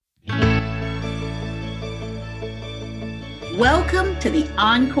Welcome to the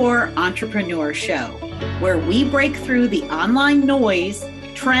Encore Entrepreneur Show, where we break through the online noise,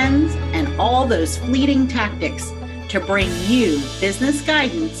 trends, and all those fleeting tactics to bring you business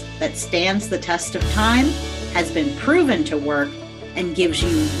guidance that stands the test of time, has been proven to work, and gives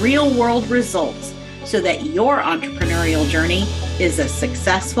you real-world results so that your entrepreneurial journey is as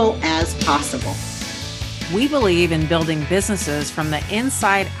successful as possible. We believe in building businesses from the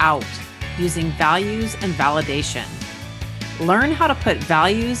inside out using values and validation. Learn how to put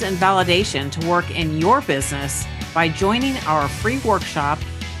values and validation to work in your business by joining our free workshop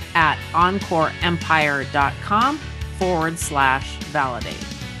at encoreempire.com/validate.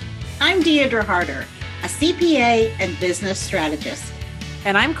 I'm Deidre Harder, a CPA and business strategist.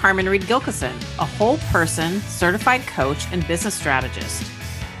 And I'm Carmen Reed Gilkison, a whole person certified coach and business strategist.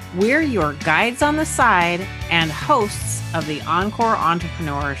 We're your guides on the side and hosts of the Encore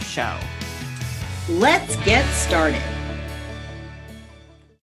Entrepreneur Show. Let's get started.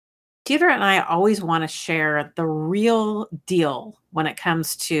 Deidre and I always want to share the real deal when it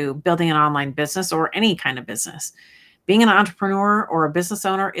comes to building an online business or any kind of business. Being an entrepreneur or a business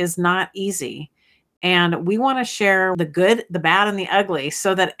owner is not easy. And we want to share the good, the bad, and the ugly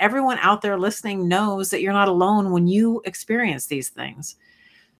so that everyone out there listening knows that you're not alone when you experience these things.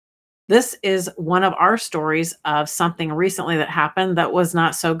 This is one of our stories of something recently that happened that was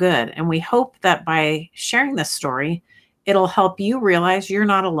not so good. And we hope that by sharing this story, it'll help you realize you're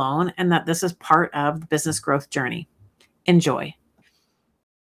not alone and that this is part of the business growth journey. Enjoy.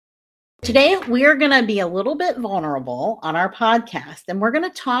 Today, we are going to be a little bit vulnerable on our podcast, and we're going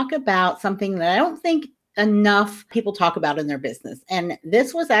to talk about something that I don't think enough people talk about in their business. And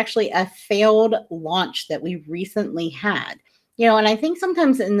this was actually a failed launch that we recently had. And I think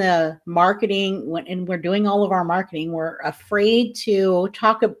sometimes in the marketing, when we're doing all of our marketing, we're afraid to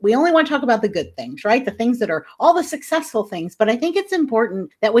talk. We only want to talk about the good things, right? The things that are all the successful things. But I think it's important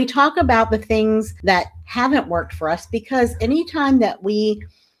that we talk about the things that haven't worked for us, because anytime that we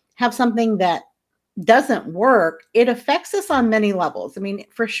have something that doesn't work, it affects us on many levels. I mean,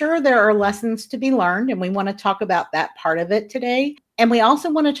 for sure, there are lessons to be learned, and we want to talk about that part of it today. And we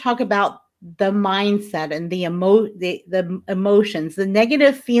also want to talk about the mindset and the emotions, the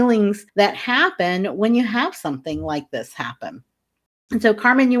negative feelings that happen when you have something like this happen. And so,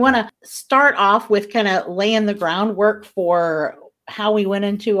 Carmen, you want to start off with kind of laying the groundwork for how we went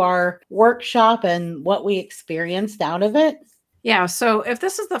into our workshop and what we experienced out of it? Yeah. So if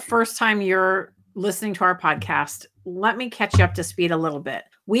this is the first time you're listening to our podcast, let me catch you up to speed a little bit.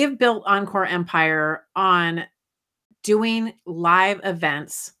 We have built Encore Empire on doing live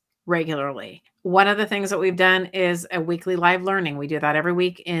events regularly. One of the things that we've done is a weekly live learning. We do that every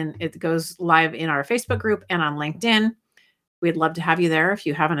week, and it goes live in our Facebook group and on LinkedIn. We'd love to have you there if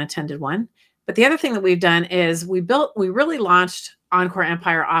you haven't attended one. But the other thing that we've done is we really launched Encore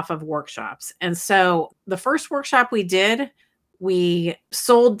Empire off of workshops. And so the first workshop we did, we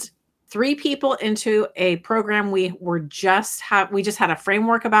sold 3 people into a program we just had a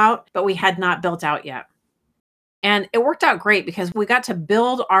framework about, but we had not built out yet. And it worked out great because we got to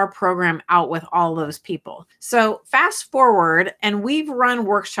build our program out with all those people. So fast forward, and we've run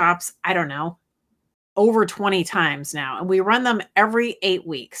workshops, I don't know, over 20 times now. And we run them every 8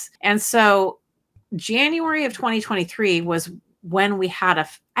 weeks. And so January of 2023 was when we had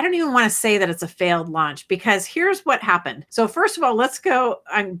I don't even want to say that it's a failed launch, because here's what happened. So first of all, let's go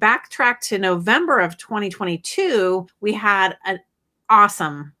and backtrack to November of 2022. We had an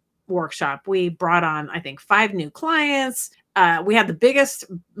awesome workshop. We brought on, I think, 5 new clients. We had the biggest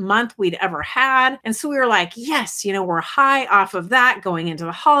month we'd ever had. And so we were like, yes, we're high off of that going into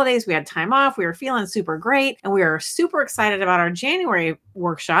the holidays. We had time off. We were feeling super great. And we were super excited about our January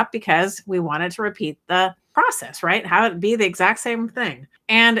workshop because we wanted to repeat the process, right? Have it be the exact same thing.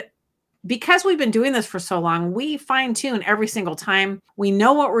 And because we've been doing this for so long, we fine tune every single time. We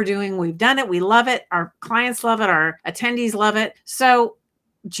know what we're doing. We've done it. We love it. Our clients love it. Our attendees love it. So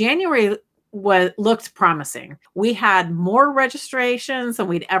January looked promising. We had more registrations than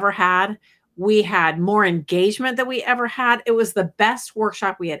we'd ever had. We had more engagement than we ever had. It was the best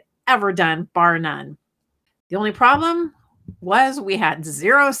workshop we had ever done, bar none. The only problem was we had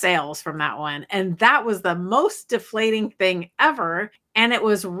 0 sales from that one. And that was the most deflating thing ever. And it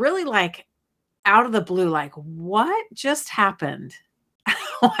was really like out of the blue, like, what just happened?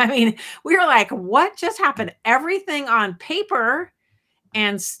 I mean, we were like, what just happened? Everything on paper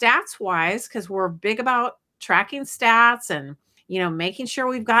and stats wise, because we're big about tracking stats and, making sure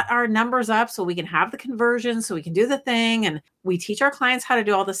we've got our numbers up so we can have the conversion, so we can do the thing. And we teach our clients how to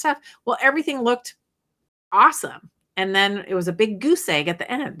do all this stuff. Well, everything looked awesome. And then it was a big goose egg at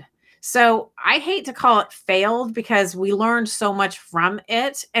the end. So I hate to call it failed because we learned so much from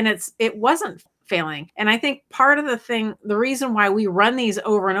it, and it wasn't failing. And I think part of the reason why we run these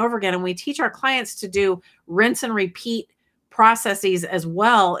over and over again, and we teach our clients to do rinse and repeat processes as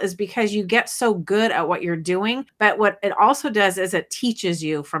well, is because you get so good at what you're doing. But what it also does is it teaches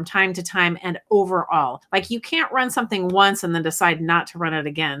you from time to time and overall. Like, you can't run something once and then decide not to run it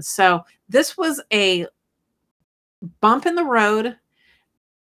again. So this was a bump in the road,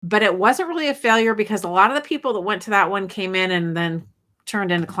 but it wasn't really a failure because a lot of the people that went to that one came in and then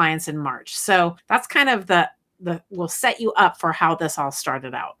turned into clients in March. So that's kind of the will set you up for how this all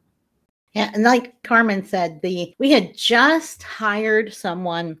started out. Yeah, and like Carmen said, we had just hired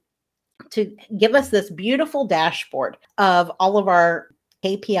someone to give us this beautiful dashboard of all of our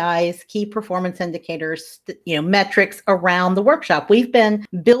KPIs, key performance indicators, metrics around the workshop. We've been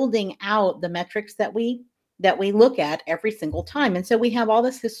building out the metrics that we look at every single time. And so we have all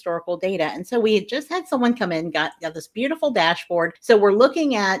this historical data. And so we had just had someone come in, got this beautiful dashboard. So we're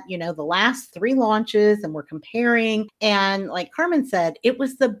looking at, the last 3 launches and we're comparing. And like Carmen said, it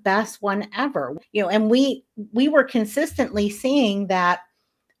was the best one ever. And we were consistently seeing that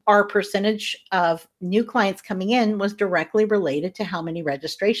our percentage of new clients coming in was directly related to how many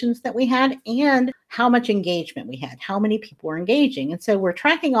registrations that we had and how much engagement we had, how many people were engaging. And so we're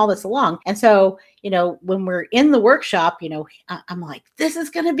tracking all this along. And so, when we're in the workshop, I'm like, this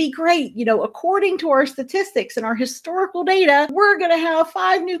is going to be great. According to our statistics and our historical data, we're going to have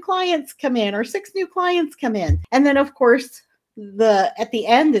 5 new clients come in or 6 new clients come in. And then of course, at the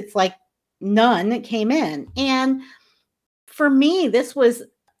end, it's like none that came in. And for me, this was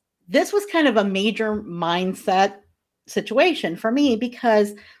kind of a major mindset situation for me,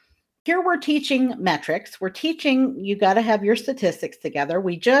 because here we're teaching metrics. We're teaching you got to have your statistics together.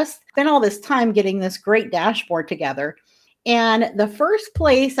 We just spent all this time getting this great dashboard together. And the first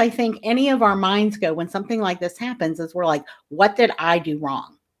place I think any of our minds go when something like this happens is we're like, what did I do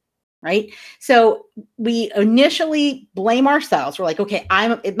wrong? Right. So we initially blame ourselves. We're like, okay,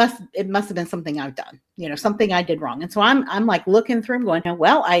 it must have been something I've done, something I did wrong. And so I'm like looking through and going,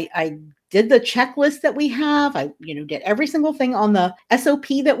 well, I did the checklist that we have. I, did every single thing on the SOP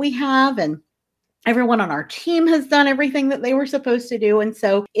that we have. And everyone on our team has done everything that they were supposed to do. And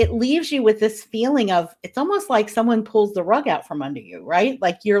so it leaves you with this feeling of, it's almost like someone pulls the rug out from under you, right?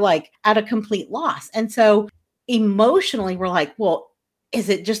 Like you're like at a complete loss. And so emotionally, we're like, well, is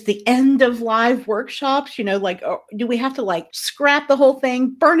it just the end of live workshops? Do we have to scrap the whole thing,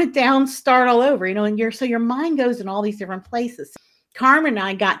 burn it down, start all over, and your mind goes in all these different places. Carmen and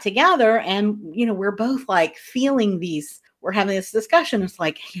I got together and, we're both feeling we're having this discussion. It's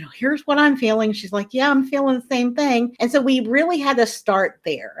like, here's what I'm feeling. She's like, yeah, I'm feeling the same thing. And so we really had to start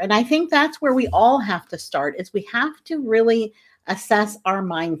there. And I think that's where we all have to start, is we have to really assess our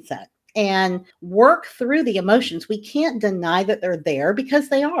mindset and work through the emotions. We can't deny that they're there, because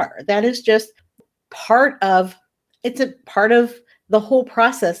they are. That is just part of the whole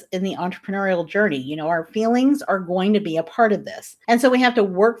process in the entrepreneurial journey. Our feelings are going to be a part of this. And so we have to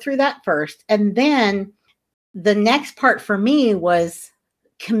work through that first. And then the next part for me was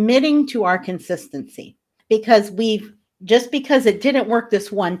committing to our consistency, because because it didn't work this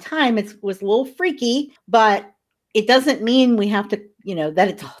one time, it was a little freaky, but it doesn't mean we have to,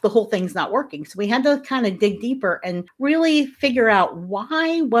 that the whole thing's not working. So we had to kind of dig deeper and really figure out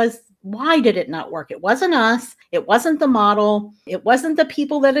why did it not work? It wasn't us. It wasn't the model. It wasn't the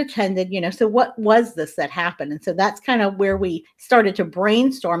people that attended, so what was this that happened? And so that's kind of where we started to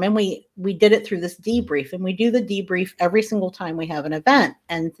brainstorm, and we did it through this debrief, and we do the debrief every single time we have an event.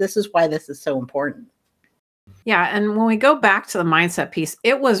 And this is why this is so important. Yeah. And when we go back to the mindset piece,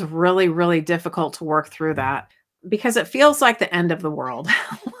 it was really, really difficult to work through that, because it feels like the end of the world.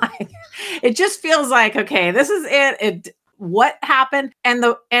 It just feels like, okay, this is it. What happened? And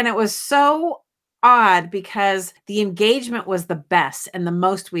it was so odd, because the engagement was the best and the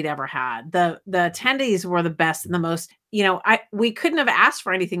most we'd ever had. The attendees were the best and the most, we couldn't have asked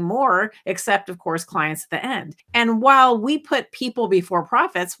for anything more, except of course, clients at the end. And while we put people before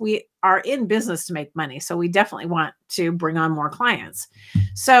profits, we are in business to make money. So we definitely want to bring on more clients.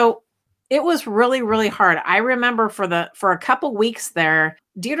 So it was really, really hard. I remember for a couple weeks there,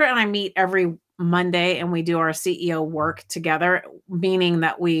 Deirdre and I meet every Monday and we do our CEO work together, meaning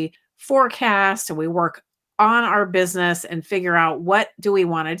that we forecast and we work on our business and figure out, what do we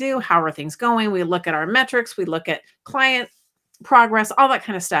want to do? How are things going? We look at our metrics, we look at client progress, all that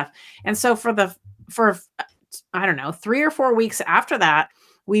kind of stuff. And so for I don't know, 3 or 4 weeks after that,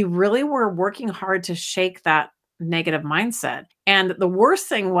 we really were working hard to shake that negative mindset. And the worst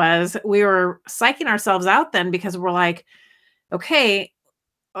thing was, we were psyching ourselves out then, because we're like, okay,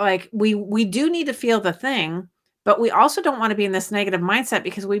 like we do need to feel the thing, but we also don't want to be in this negative mindset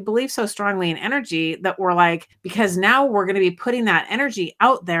because we believe so strongly in energy that we're like, because now we're going to be putting that energy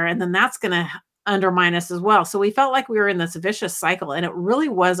out there and then that's going to undermine us as well. So we felt like we were in this vicious cycle, and it really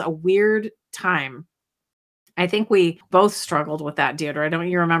was a weird time. I think we both struggled with that, Deirdre. Don't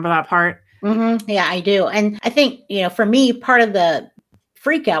you remember that part? Yeah, I do. And I think, for me, part of the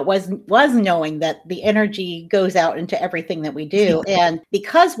freak out was knowing that the energy goes out into everything that we do. And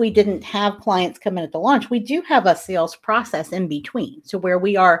because we didn't have clients come in at the launch, we do have a sales process in between. So where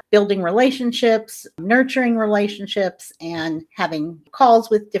we are building relationships, nurturing relationships, and having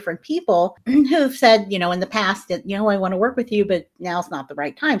calls with different people who've said, in the past that, I want to work with you, but now's not the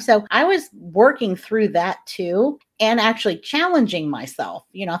right time. So I was working through that too, and actually challenging myself.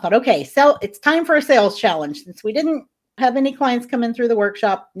 I thought, okay, so it's time for a sales challenge. Since we didn't have any clients come in through the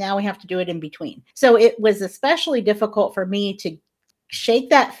workshop, now we have to do it in between. So it was especially difficult for me to shake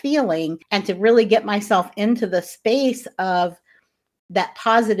that feeling and to really get myself into the space of that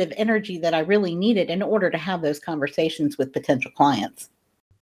positive energy that I really needed in order to have those conversations with potential clients.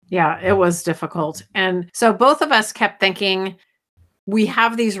 Yeah, it was difficult. And so both of us kept thinking, we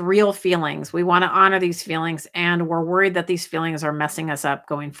have these real feelings. We want to honor these feelings, and we're worried that these feelings are messing us up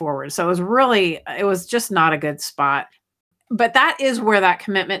going forward. So it was just not a good spot. But that is where that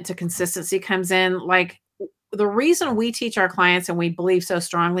commitment to consistency comes in. Like, the reason we teach our clients and we believe so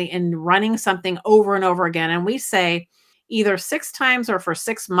strongly in running something over and over again, and we say either 6 times or for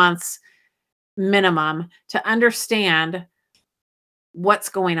 6 months minimum to understand what's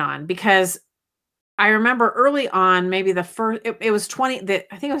going on. Because I remember early on, maybe the first, it was I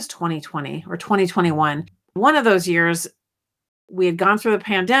think it was 2020 or 2021. One of those years, we had gone through the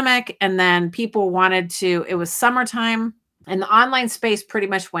pandemic, and then people it was summertime, and the online space pretty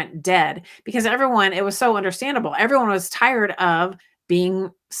much went dead because it was so understandable. Everyone was tired of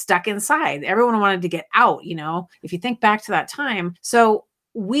being stuck inside. Everyone wanted to get out, if you think back to that time. So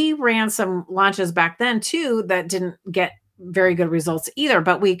we ran some launches back then too that didn't get very good results either,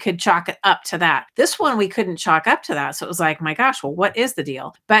 but we could chalk it up to that. This one, we couldn't chalk up to that. So it was like, my gosh, well, what is the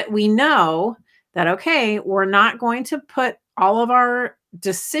deal? But we know that, okay, we're not going to put all of our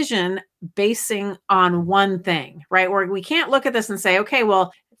decision basing on one thing, right? We can't look at this and say, okay,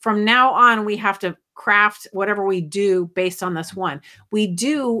 well, from now on, we have to craft whatever we do based on this one. We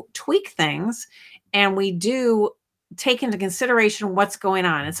do tweak things, and we do take into consideration what's going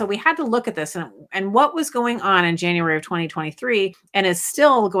on. And so we had to look at this, and what was going on in January of 2023, and is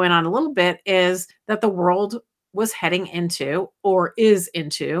still going on a little bit, is that the world was heading into, or is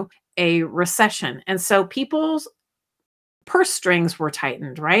into, a recession. And so people's purse strings were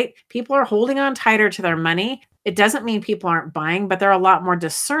tightened, right? People are holding on tighter to their money. It doesn't mean people aren't buying, but they're a lot more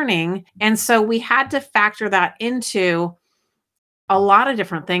discerning. And so we had to factor that into a lot of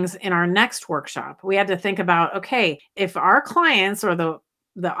different things in our next workshop. We had to think about, okay, if our clients or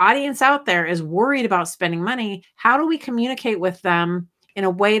the audience out there is worried about spending money, how do we communicate with them in a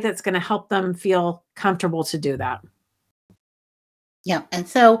way that's going to help them feel comfortable to do that? Yeah. And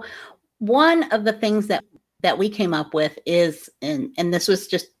so one of the things that we came up with is, and this was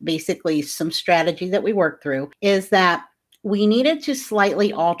just basically some strategy that we worked through, is that we needed to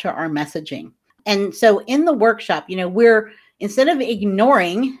slightly alter our messaging. And so in the workshop, we're, instead of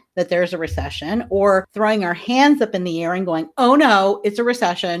ignoring that there's a recession or throwing our hands up in the air and going, oh no, it's a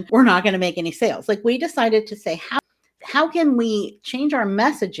recession, we're not going to make any sales. Like, we decided to say, how can we change our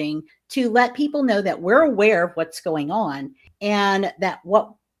messaging to let people know that we're aware of what's going on, and that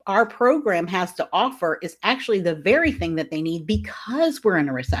what our program has to offer is actually the very thing that they need because we're in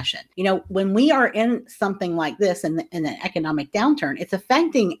a recession. When we are in something like this, in an economic downturn, it's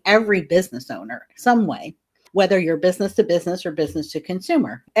affecting every business owner some way, whether you're business to business or business to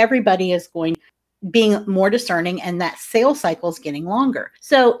consumer. Everybody is being more discerning, and that sales cycle is getting longer.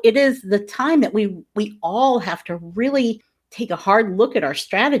 So it is the time that we all have to really take a hard look at our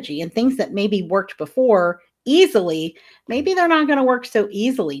strategy, and things that maybe worked before easily, maybe they're not going to work so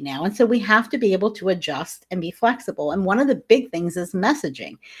easily now. And so we have to be able to adjust and be flexible. And one of the big things is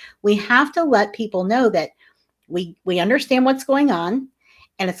messaging. We have to let people know that we understand what's going on,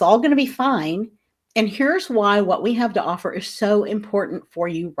 and it's all going to be fine. And here's why what we have to offer is so important for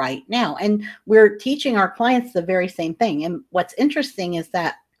you right now. And we're teaching our clients the very same thing. And what's interesting is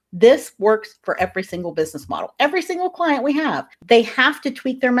that this works for every single business model. Every single client we have, they have to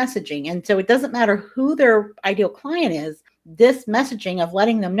tweak their messaging. And so it doesn't matter who their ideal client is, this messaging of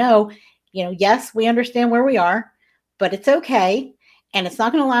letting them know, yes, we understand where we are, but it's okay. And it's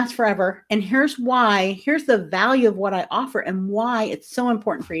not going to last forever. And here's why. Here's the value of what I offer and why it's so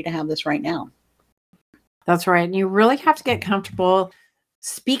important for you to have this right now. That's right. And you really have to get comfortable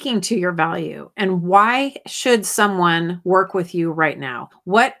speaking to your value, and why should someone work with you right now?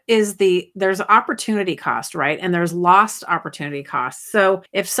 There's opportunity cost, right? And there's lost opportunity cost. So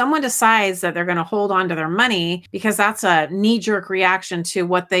if someone decides that they're going to hold on to their money because that's a knee-jerk reaction to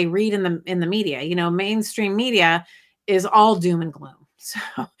what they read in the media, mainstream media is all doom and gloom.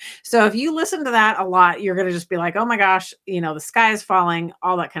 So if you listen to that a lot, you're going to just be like, oh my gosh, the sky is falling,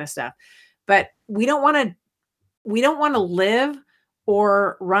 all that kind of stuff. But we don't want to live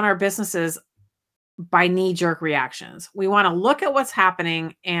or run our businesses by knee-jerk reactions. We want to look at what's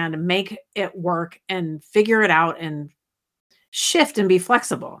happening and make it work and figure it out and shift and be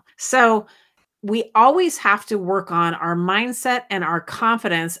flexible. So we always have to work on our mindset and our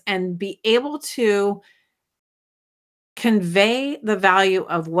confidence and be able to convey the value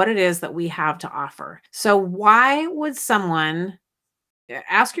of what it is that we have to offer. So why would someone,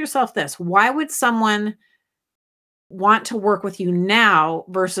 ask yourself this, why would someone want to work with you now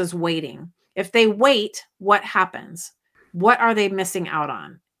versus waiting? If they wait, what happens? What are they missing out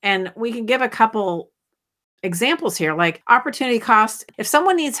on? And we can give a couple examples here, like opportunity cost. If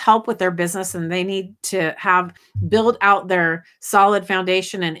someone needs help with their business and they need to build out their solid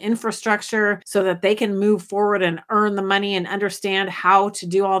foundation and infrastructure so that they can move forward and earn the money and understand how to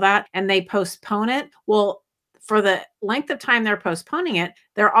do all that, and they postpone it, well, for the length of time they're postponing it,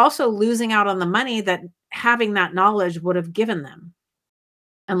 they're also losing out on the money that having that knowledge would have given them.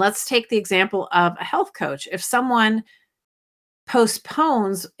 And let's take the example of a health coach. If someone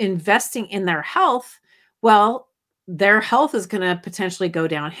postpones investing in their health, well, their health is going to potentially go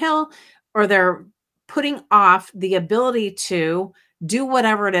downhill, or they're putting off the ability to do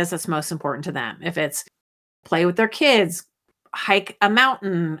whatever it is that's most important to them. If it's play with their kids, hike a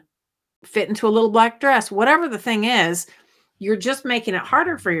mountain, fit into a little black dress, whatever the thing is, you're just making it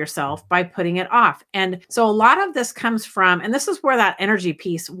harder for yourself by putting it off. And so a lot of this comes from, and this is where that energy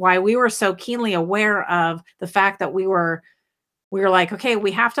piece, why we were so keenly aware of the fact that we were like, okay,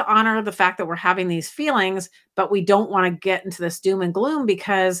 we have to honor the fact that we're having these feelings, but we don't want to get into this doom and gloom,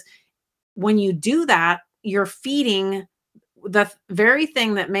 because when you do that, you're feeding the very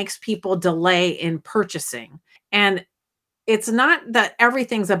thing that makes people delay in purchasing. And it's not that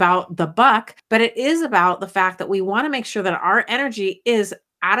everything's about the buck, but it is about the fact that we want to make sure that our energy is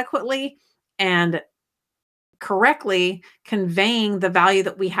adequately and correctly conveying the value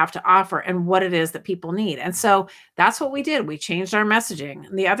that we have to offer and what it is that people need. And so that's what we did. We changed our messaging.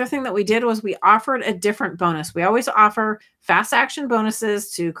 And the other thing that we did was we offered a different bonus. We always offer fast action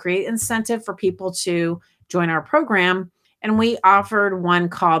bonuses to create incentive for people to join our program. And we offered one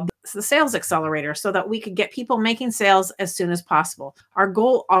called the Sales Accelerator so that we could get people making sales as soon as possible. Our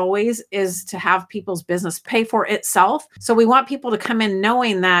goal always is to have people's business pay for itself. So we want people to come in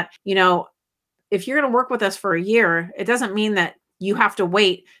knowing that, if you're going to work with us for a year, it doesn't mean that you have to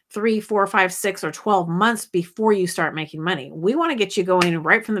wait 3, 4, 5, 6, or 12 months before you start making money. We want to get you going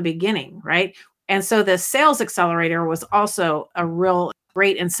right from the beginning, right? And so the Sales Accelerator was also a real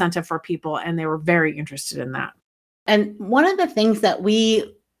great incentive for people, and they were very interested in that. And one of the things that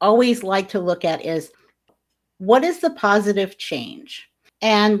we always like to look at is, what is the positive change?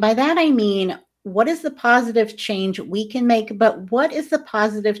 And by that, I mean, what is the positive change we can make, but what is the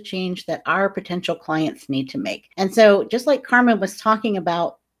positive change that our potential clients need to make? And so just like Carmen was talking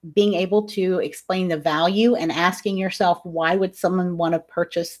about, being able to explain the value and asking yourself, why would someone want to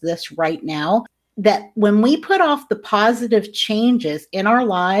purchase this right now? That when we put off the positive changes in our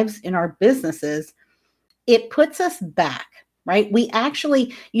lives, in our businesses, it puts us back, right?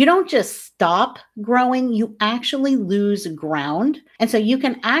 You don't just stop growing, you actually lose ground. And so you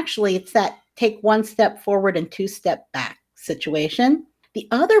can it's that take one step forward and 2 step back situation. The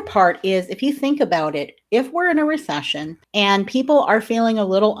other part is, if you think about it, if we're in a recession and people are feeling a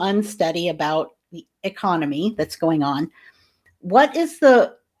little unsteady about the economy that's going on, what is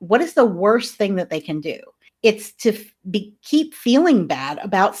the worst thing that they can do? It's to keep feeling bad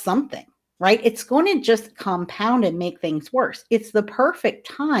about something, right? It's going to just compound and make things worse. It's the perfect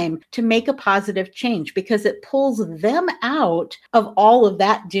time to make a positive change, because it pulls them out of all of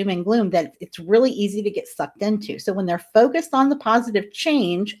that doom and gloom that it's really easy to get sucked into. So when they're focused on the positive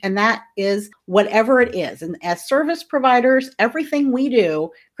change, and that is whatever it is, and as service providers, everything we do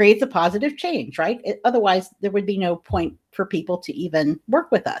creates a positive change, right? Otherwise, there would be no point for people to even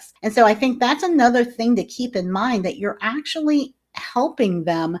work with us. And so I think that's another thing to keep in mind, that you're actually helping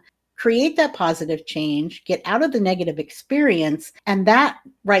them create that positive change, get out of the negative experience, and that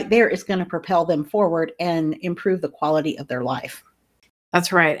right there is going to propel them forward and improve the quality of their life.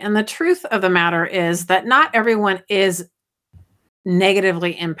 That's right. And the truth of the matter is that not everyone is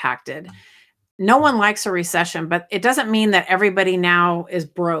negatively impacted. no one likes a recession, but it doesn't mean that everybody now is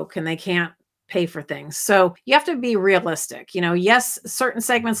broke and they can't pay for things. So you have to be realistic. Yes, certain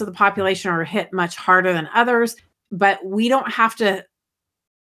segments of the population are hit much harder than others, but we don't have to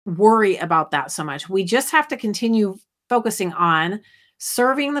worry about that so much. We just have to continue focusing on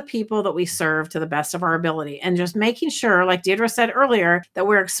serving the people that we serve to the best of our ability, and just making sure, like Deirdre said earlier, that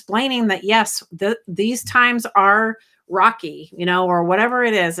we're explaining that yes, these times are rocky, or whatever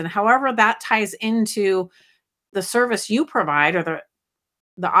it is. And however that ties into the service you provide, or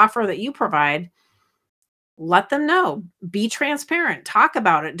the offer that you provide, let them know. Be transparent. Talk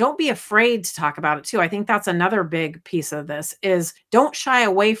about it. Don't be afraid to talk about it too. I think that's another big piece of this, is don't shy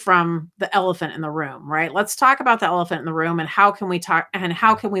away from the elephant in the room, right? Let's talk about the elephant in the room, and how can we talk, and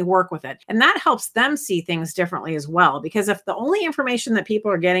how can we work with it? And that helps them see things differently as well. Because if the only information that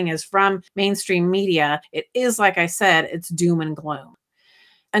people are getting is from mainstream media, it is, like I said, it's doom and gloom.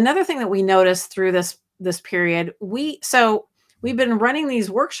 Another thing that we noticed through this period, we've been running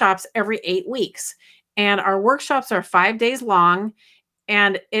these workshops every 8 weeks. And our workshops are 5 days long,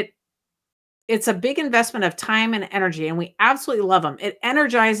 and it's a big investment of time and energy, and we absolutely love them. It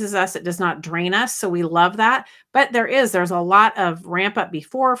energizes us. It does not drain us. So we love that. But there's a lot of ramp up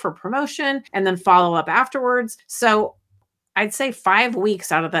before for promotion, and then follow up afterwards. So I'd say 5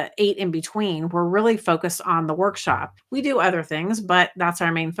 weeks out of the 8 in between, we're really focused on the workshop. We do other things, but that's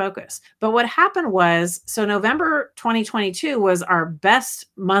our main focus. But what happened was, so November 2022 was our best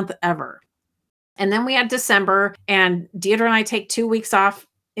month ever. And then we had December, and Deirdre and I take 2 weeks off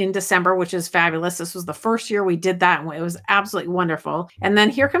in December, which is fabulous. This was the first year we did that, and it was absolutely wonderful. And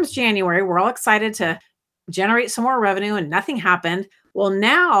then here comes January. We're all excited to generate some more revenue, and nothing happened. Well,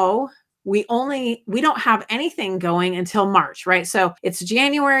 now we don't have anything going until March, right? So it's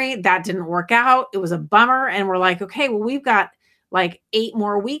January. That didn't work out. It was a bummer. And we're like, okay, well, we've got like 8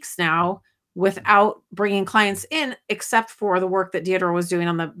 more weeks now without bringing clients in, except for the work that Deirdre was doing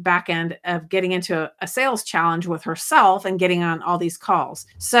on the back end of getting into a sales challenge with herself and getting on all these calls.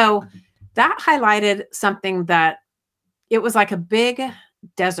 So that highlighted something, that it was like a big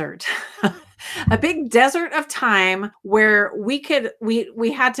desert, a big desert of time where we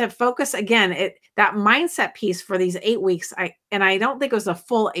had to focus again, that mindset piece for these 8 weeks. I don't think it was a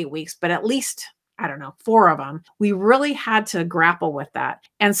full 8 weeks, but at least, I don't know, 4 of them, we really had to grapple with that.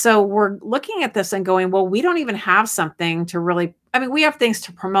 And so we're looking at this and going, well, we don't even have something to really, we have things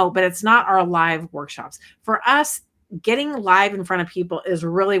to promote, but it's not our live workshops. For us, getting live in front of people is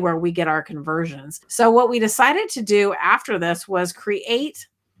really where we get our conversions. So what we decided to do after this was create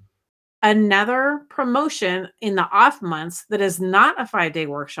another promotion in the off months that is not a 5-day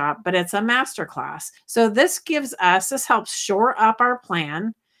workshop, but it's a masterclass. So this helps shore up our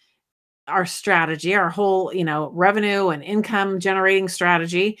plan, our strategy, our whole, revenue and income generating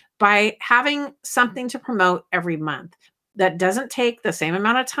strategy, by having something to promote every month that doesn't take the same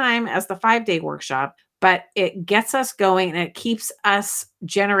amount of time as the 5-day workshop, but it gets us going, and it keeps us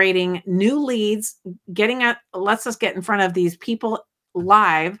generating new leads, lets us get in front of these people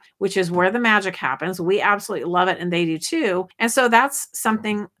live, which is where the magic happens. We absolutely love it, and they do too. And so that's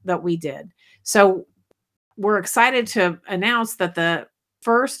something that we did. So we're excited to announce that the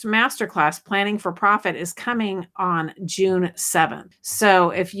first masterclass, Planning for Profit, is coming on June 7th. So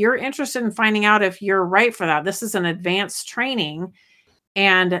if you're interested in finding out if you're right for that, this is an advanced training,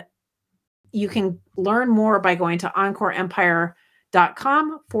 and you can learn more by going to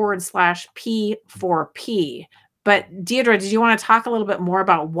encoreempire.com/P4P. But Deirdre, did you want to talk a little bit more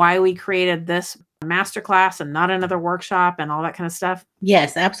about why we created this masterclass and not another workshop and all that kind of stuff?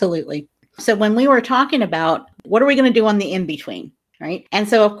 Yes, absolutely. So when we were talking about what are we going to do on the in-between, right? And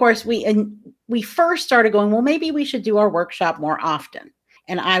so, of course, we first started going, well, maybe we should do our workshop more often.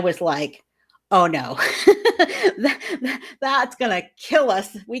 And I was like, oh no, that's going to kill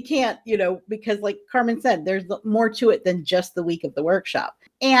us. We can't, because like Carmen said, there's more to it than just the week of the workshop.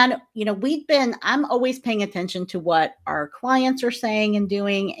 And, I'm always paying attention to what our clients are saying and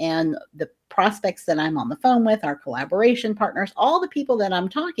doing, and the prospects that I'm on the phone with, our collaboration partners, all the people that I'm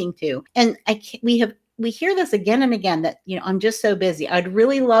talking to. And we hear this again and again that, I'm just so busy. I'd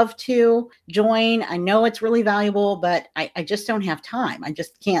really love to join. I know it's really valuable, but I just don't have time. I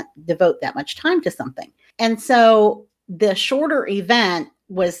just can't devote that much time to something. And so the shorter event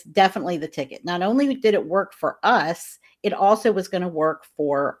was definitely the ticket. Not only did it work for us, it also was going to work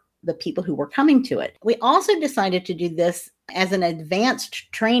for the people who were coming to it. We also decided to do this as an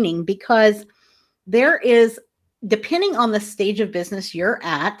advanced training because there is, depending on the stage of business you're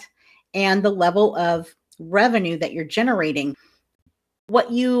at and the level of revenue that you're generating, what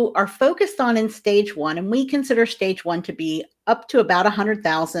you are focused on in stage one, and we consider stage one to be up to about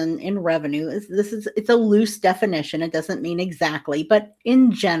 100,000 in revenue. It's a loose definition. It doesn't mean exactly, but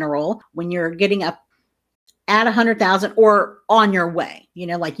in general, when you're getting up at 100,000 or on your way,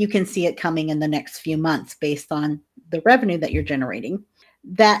 like you can see it coming in the next few months based on the revenue that you're generating,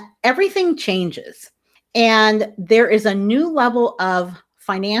 that everything changes. And there is a new level of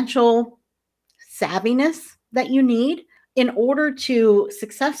financial savviness that you need in order to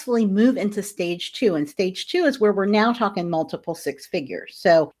successfully move into stage two. And stage two is where we're now talking multiple six figures.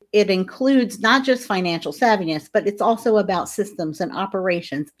 So it includes not just financial savviness, but it's also about systems and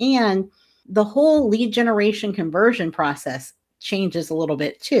operations. And the whole lead generation conversion process changes a little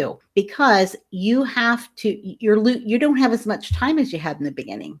bit too, because you don't have as much time as you had in the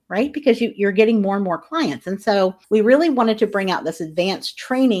beginning, right? Because you're getting more and more clients. And so we really wanted to bring out this advanced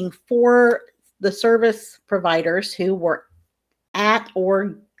training for the service providers who were at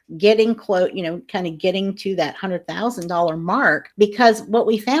or getting close, kind of getting to that $100,000 mark, because what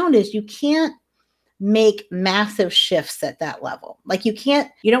we found is you can't make massive shifts at that level. Like you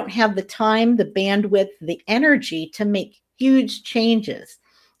don't have the time, the bandwidth, the energy to make huge changes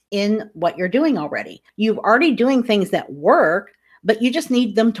in what you're doing already. You're already doing things that work, but you just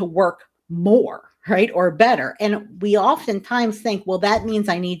need them to work more, right? Or better. And we oftentimes think, well, that means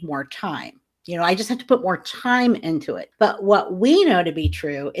I need more time. I just have to put more time into it. But what we know to be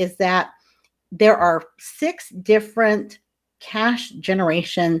true is that there are 6 different cash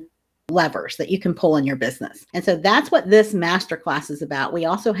generation levers that you can pull in your business. And so that's what this masterclass is about. We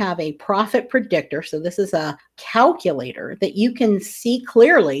also have a profit predictor. So this is a calculator that you can see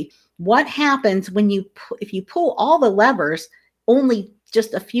clearly what happens if you pull all the levers, only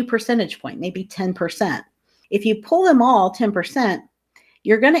just a few percentage point, maybe 10%. If you pull them all 10%,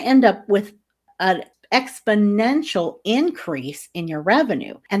 you're going to end up with an exponential increase in your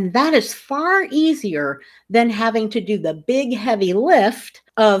revenue. And that is far easier than having to do the big heavy lift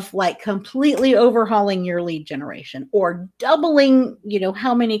of like completely overhauling your lead generation or doubling,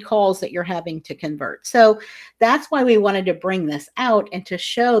 how many calls that you're having to convert. So that's why we wanted to bring this out and to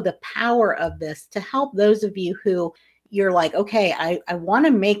show the power of this to help those of you who you're like, okay, I want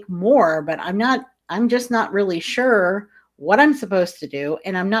to make more, but I'm just not really sure what I'm supposed to do.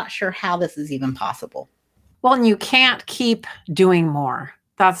 And I'm not sure how this is even possible. Well, and you can't keep doing more.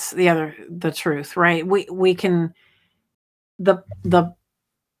 That's the truth, right? We can, the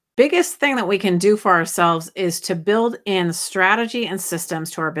biggest thing that we can do for ourselves is to build in strategy and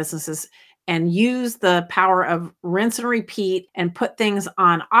systems to our businesses and use the power of rinse and repeat and put things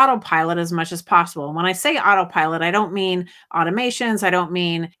on autopilot as much as possible. And when I say autopilot, I don't mean automations. I don't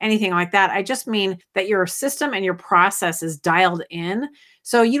mean anything like that. I just mean that your system and your process is dialed in.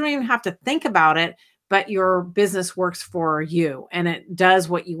 So you don't even have to think about it, but your business works for you and it does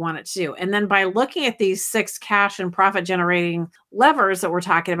what you want it to do. And then by looking at these 6 cash and profit generating levers that we're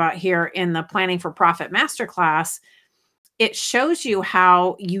talking about here in the Planning for Profit Masterclass, it shows you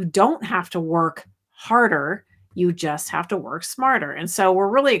how you don't have to work harder. You just have to work smarter. And so we're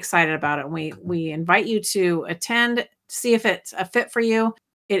really excited about it. We invite you to attend, see if it's a fit for you.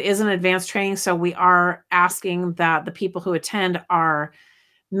 It is an advanced training. So we are asking that the people who attend are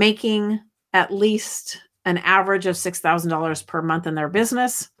making at least an average of $6,000 per month in their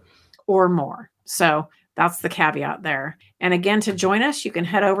business or more. So that's the caveat there. And again, to join us, you can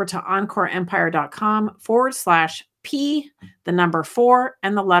head over to encoreempire.com/P, the number 4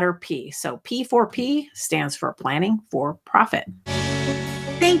 and the letter P. So P4P stands for Planning for Profit.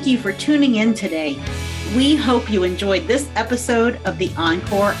 Thank you for tuning in today. We hope you enjoyed this episode of the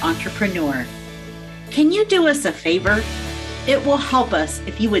Encore Entrepreneur. Can you do us a favor? It will help us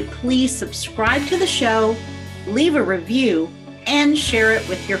if you would please subscribe to the show, leave a review, and share it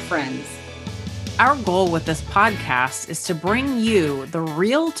with your friends. Our goal with this podcast is to bring you the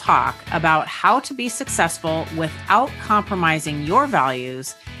real talk about how to be successful without compromising your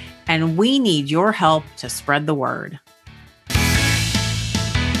values, and we need your help to spread the word.